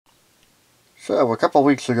So, a couple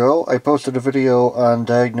weeks ago, I posted a video on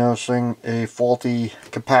diagnosing a faulty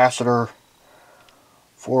capacitor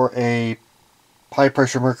for a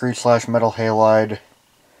high-pressure mercury / metal halide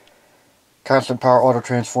constant power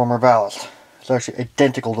autotransformer ballast. It's actually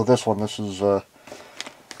identical to this one. This is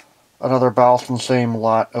another ballast in the same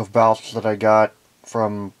lot of ballasts that I got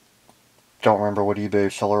from, don't remember what eBay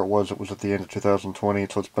seller it was. It was at the end of 2020,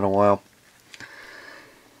 so it's been a while.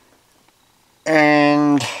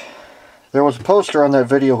 And there was a poster on that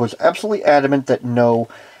video who was absolutely adamant that no,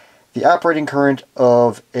 the operating current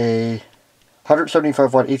of a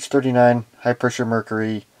 175 watt H39 high pressure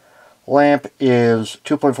mercury lamp is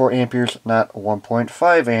 2.4 amperes, not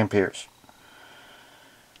 1.5 amperes.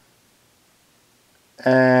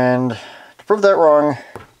 And to prove that wrong,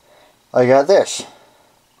 I got this.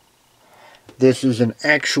 This is an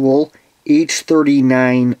actual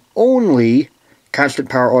H39 only constant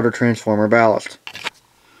power autotransformer ballast.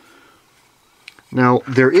 Now,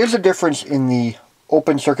 there is a difference in the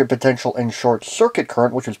open circuit potential and short circuit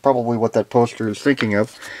current, which is probably what that poster is thinking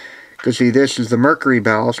of. Because see, this is the mercury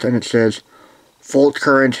ballast, and it says volt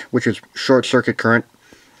current, which is short circuit current,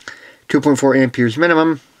 2.4 amperes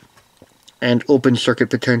minimum, and open circuit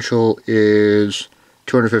potential is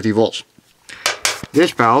 250 volts.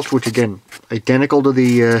 This ballast, which again, identical to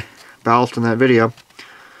the ballast in that video,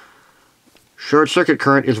 short circuit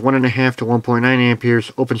current is 1.5 to 1.9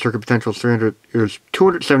 amperes. Open circuit potential is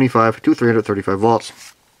 275 to 335 volts.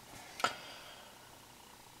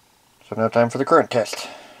 So now time for the current test.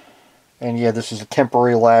 And yeah, this is a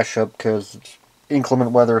temporary lash up because it's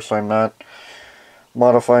inclement weather, so I'm not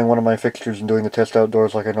modifying one of my fixtures and doing the test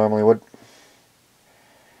outdoors like I normally would.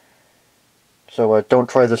 So don't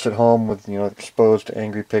try this at home with, exposed to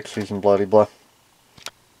angry pixies and blah blah.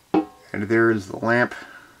 And there is the lamp.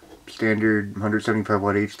 Standard 175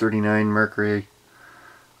 watt H39 mercury,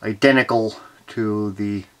 identical to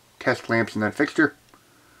the test lamps in that fixture.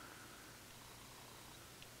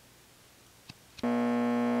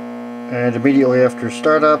 And immediately after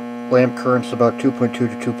startup, lamp current's about 2.2 to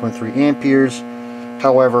 2.3 amperes.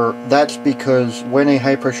 However, that's because when a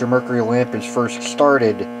high pressure mercury lamp is first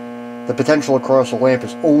started, the potential across the lamp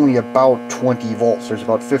is only about 20 volts. There's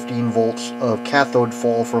about 15 volts of cathode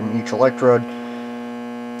fall from each electrode,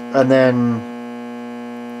 and then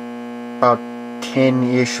about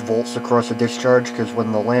 10-ish volts across the discharge, because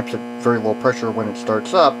when the lamp's at very low pressure when it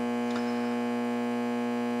starts up,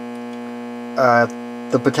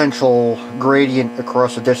 the potential gradient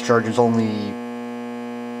across the discharge is only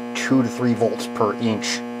 2 to 3 volts per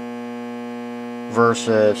inch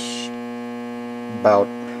versus about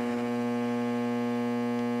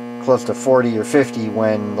close to 40 or 50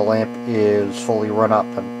 when the lamp is fully run up,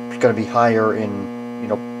 and it's going to be higher in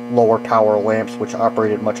lower power lamps which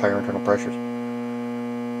operate at much higher internal pressures.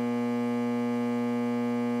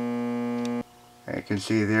 You can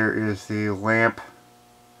see there is the lamp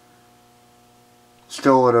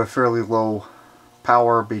still at a fairly low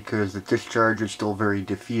power because the discharge is still very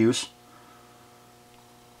diffuse.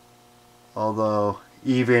 Although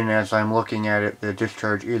even as I'm looking at it, the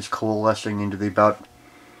discharge is coalescing into the about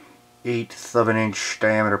 1/8 of an inch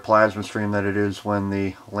diameter plasma stream that it is when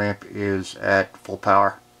the lamp is at full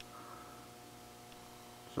power.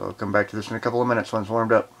 So I'll come back to this in a couple of minutes when it's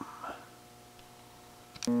warmed up.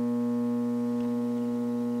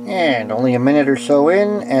 And only a minute or so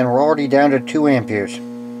in, and we're already down to 2 amperes.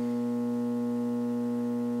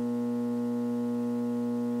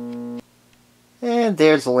 And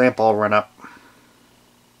there's the lamp all run up.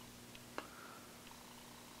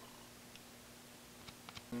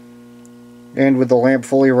 And with the lamp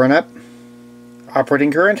fully run up,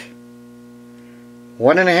 operating current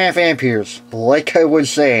 1.5 amperes, like I was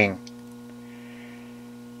saying.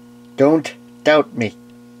 Don't doubt me.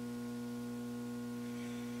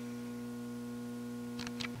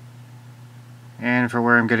 And for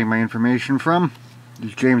where I'm getting my information from,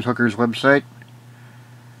 is James Hooker's website.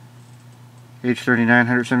 H39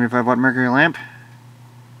 175 watt mercury lamp,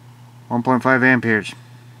 1.5 amperes.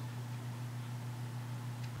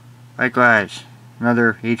 Likewise,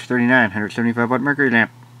 another H39 175 watt mercury lamp,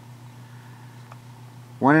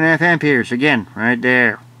 1.5 amperes, again, right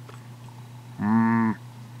there.